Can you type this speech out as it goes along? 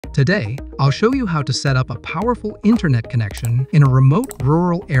Today, I'll show you how to set up a powerful internet connection in a remote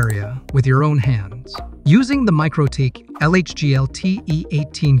rural area with your own hands. Using the MikroTik LHG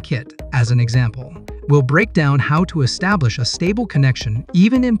LTE18 Kit as an example, we'll break down how to establish a stable connection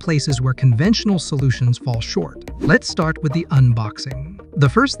even in places where conventional solutions fall short. Let's start with the unboxing. The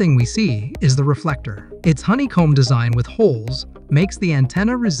first thing we see is the reflector. Its honeycomb design with holes makes the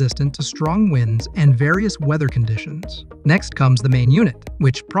antenna resistant to strong winds and various weather conditions. Next comes the main unit,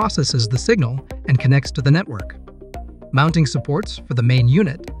 which processes the signal and connects to the network. Mounting supports for the main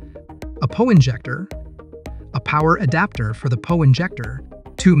unit, a PO injector, a power adapter for the PO injector,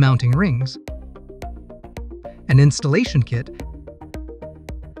 2 mounting rings, an installation kit,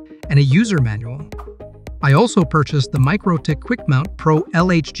 and a user manual. I also purchased the MikroTik QuickMount Pro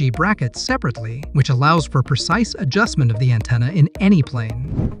LHG bracket separately, which allows for precise adjustment of the antenna in any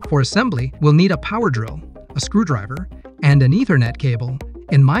plane. For assembly, we'll need a power drill, a screwdriver, and an Ethernet cable.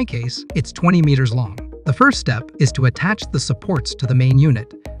 In my case, it's 20 meters long. The first step is to attach the supports to the main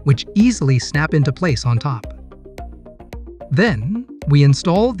unit, which easily snap into place on top. Then, we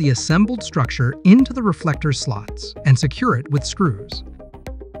install the assembled structure into the reflector slots and secure it with screws.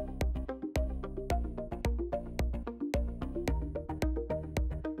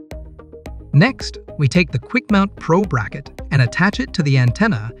 Next, we take the QuickMount Pro bracket and attach it to the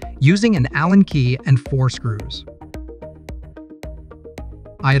antenna using an Allen key and 4 screws.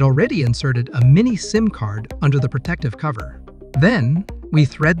 I had already inserted a mini SIM card under the protective cover. Then, we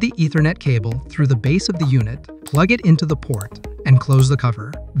thread the Ethernet cable through the base of the unit, plug it into the port, and close the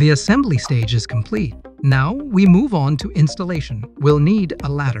cover. The assembly stage is complete. Now, we move on to installation. We'll need a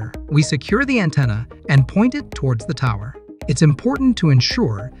ladder. We secure the antenna and point it towards the tower. It's important to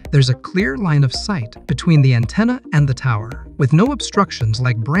ensure there's a clear line of sight between the antenna and the tower, with no obstructions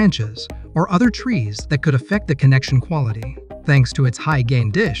like branches or other trees that could affect the connection quality. Thanks to its high-gain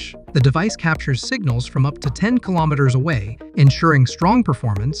dish, the device captures signals from up to 10 kilometers away, ensuring strong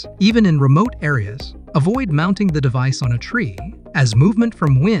performance even in remote areas. Avoid mounting the device on a tree, as movement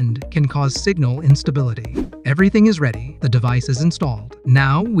from wind can cause signal instability. Everything is ready, the device is installed.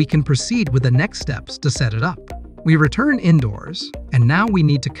 Now we can proceed with the next steps to set it up. We return indoors, and now we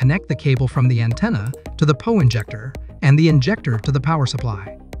need to connect the cable from the antenna to the PO injector and the injector to the power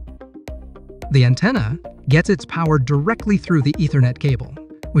supply. The antenna gets its power directly through the Ethernet cable,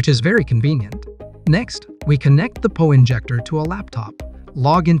 which is very convenient. Next, we connect the PO injector to a laptop,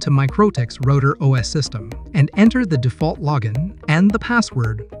 log into MikroTik's Router OS system, and enter the default login and the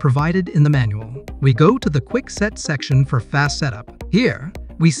password provided in the manual. We go to the Quick Set section for fast setup. Here,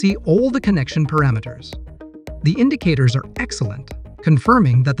 we see all the connection parameters. The indicators are excellent,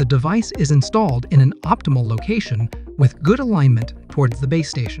 confirming that the device is installed in an optimal location with good alignment towards the base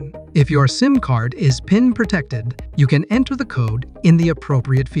station. If your SIM card is PIN protected, you can enter the code in the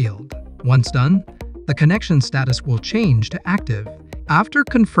appropriate field. Once done, the connection status will change to active. After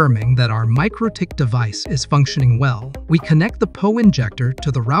confirming that our MikroTik device is functioning well, we connect the PO injector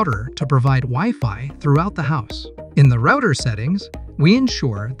to the router to provide Wi-Fi throughout the house. In the router settings, we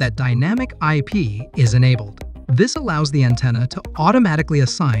ensure that dynamic IP is enabled. This allows the antenna to automatically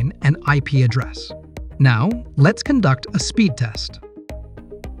assign an IP address. Now, let's conduct a speed test.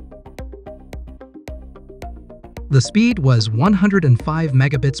 The speed was 105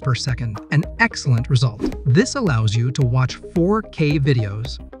 megabits per second, an excellent result. This allows you to watch 4K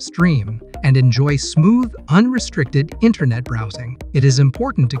videos, stream, and enjoy smooth, unrestricted internet browsing. It is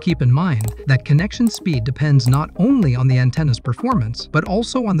important to keep in mind that connection speed depends not only on the antenna's performance, but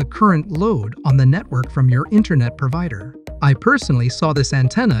also on the current load on the network from your internet provider. I personally saw this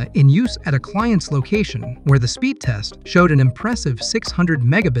antenna in use at a client's location, where the speed test showed an impressive 600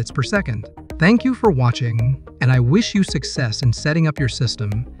 megabits per second. Thank you for watching, and I wish you success in setting up your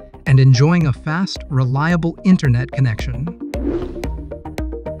system and enjoying a fast, reliable internet connection.